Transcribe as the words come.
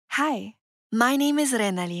Hi, my name is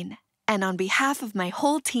Renalyn, and on behalf of my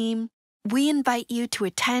whole team, we invite you to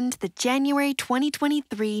attend the January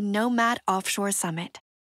 2023 Nomad Offshore Summit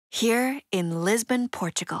here in Lisbon,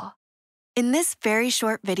 Portugal. In this very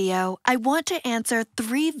short video, I want to answer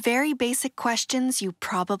 3 very basic questions you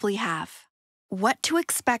probably have. What to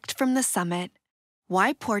expect from the summit,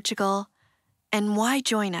 why Portugal, and why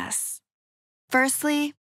join us?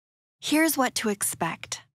 Firstly, here's what to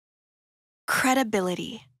expect.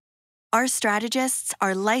 Credibility. Our strategists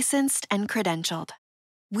are licensed and credentialed.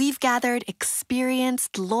 We've gathered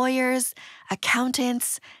experienced lawyers,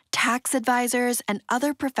 accountants, tax advisors, and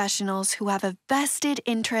other professionals who have a vested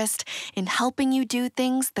interest in helping you do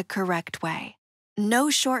things the correct way. No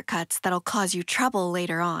shortcuts that'll cause you trouble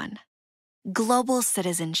later on. Global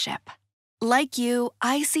citizenship. Like you,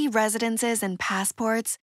 I see residences and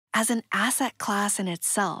passports as an asset class in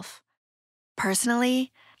itself.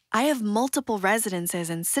 Personally, I have multiple residences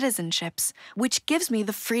and citizenships, which gives me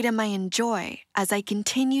the freedom I enjoy as I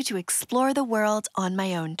continue to explore the world on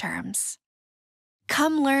my own terms.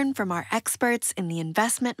 Come learn from our experts in the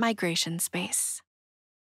investment migration space.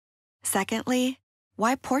 Secondly,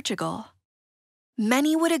 why Portugal?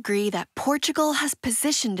 Many would agree that Portugal has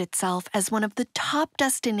positioned itself as one of the top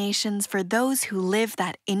destinations for those who live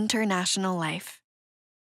that international life.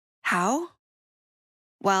 How?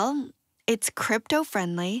 Well, it's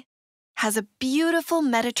crypto-friendly, has a beautiful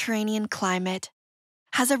Mediterranean climate,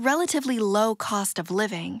 has a relatively low cost of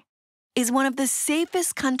living, is one of the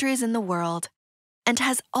safest countries in the world, and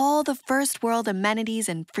has all the first world amenities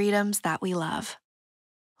and freedoms that we love.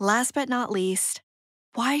 Last but not least,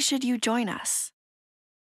 why should you join us?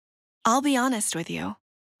 I'll be honest with you,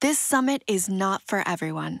 this summit is not for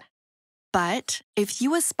everyone. But if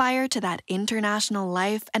you aspire to that international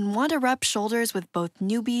life and want to rub shoulders with both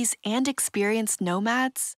newbies and experienced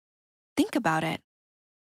nomads, think about it.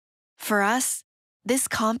 For us, this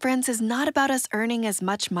conference is not about us earning as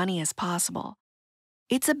much money as possible.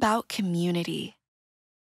 It's about community.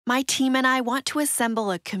 My team and I want to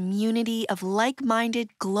assemble a community of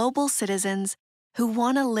like-minded global citizens who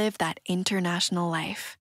want to live that international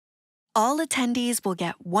life. All attendees will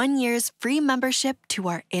get 1 year's free membership to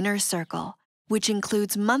our inner circle, which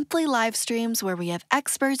includes monthly live streams where we have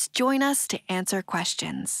experts join us to answer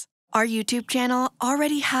questions. Our YouTube channel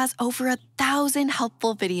already has over 1,000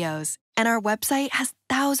 helpful videos, and our website has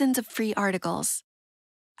thousands of free articles.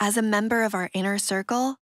 As a member of our inner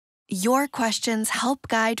circle, your questions help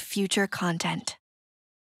guide future content.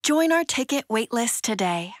 Join our ticket waitlist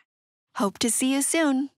today. Hope to see you soon.